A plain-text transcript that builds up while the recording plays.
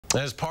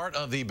As part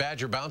of the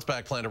Badger Bounce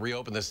Back plan to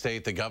reopen the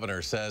state, the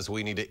governor says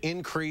we need to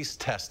increase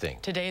testing.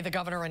 Today, the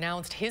governor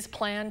announced his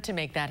plan to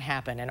make that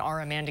happen, and our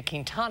Amanda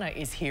Quintana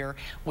is here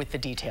with the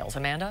details.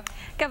 Amanda?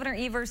 Governor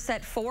Evers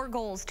set 4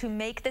 goals to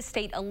make the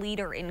state a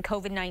leader in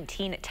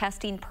COVID-19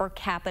 testing per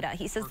capita.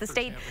 He says the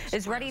state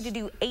is ready to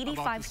do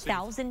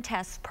 85,000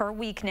 tests per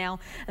week now,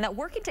 and that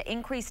working to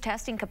increase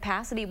testing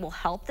capacity will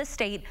help the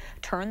state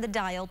turn the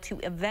dial to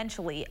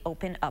eventually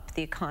open up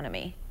the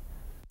economy.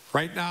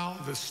 Right now,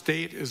 the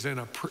state is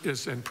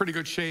in pretty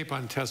good shape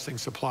on testing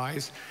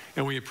supplies,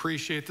 and we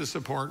appreciate the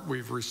support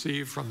we've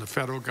received from the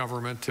federal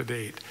government to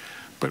date.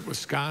 But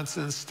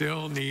Wisconsin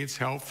still needs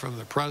help from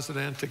the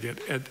president to get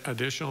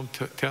additional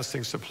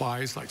testing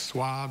supplies like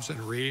swabs and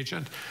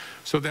reagent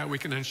so that we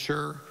can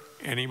ensure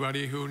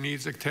anybody who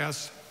needs a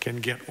test can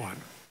get one.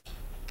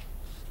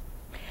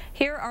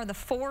 Here are the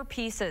 4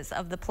 pieces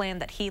of the plan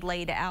that he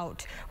laid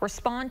out.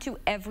 Respond to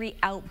every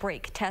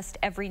outbreak. Test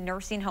every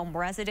nursing home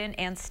resident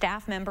and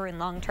staff member in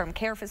long-term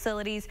care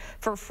facilities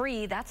for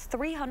free. That's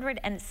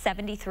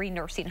 373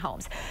 nursing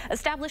homes.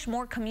 Establish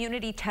more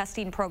community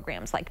testing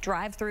programs like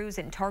drive-thrus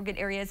in target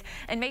areas,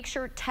 and make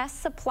sure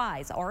test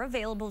supplies are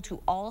available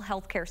to all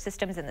healthcare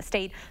systems in the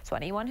state so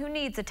anyone who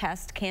needs a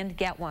test can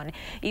get one.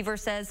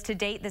 Evers says to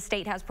date the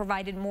state has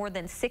provided more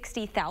than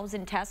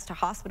 60,000 tests to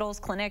hospitals,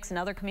 clinics, and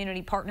other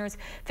community partners.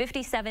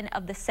 57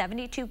 of the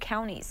 72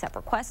 counties have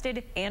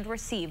requested and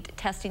received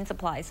testing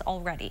supplies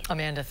already.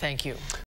 Amanda, thank you.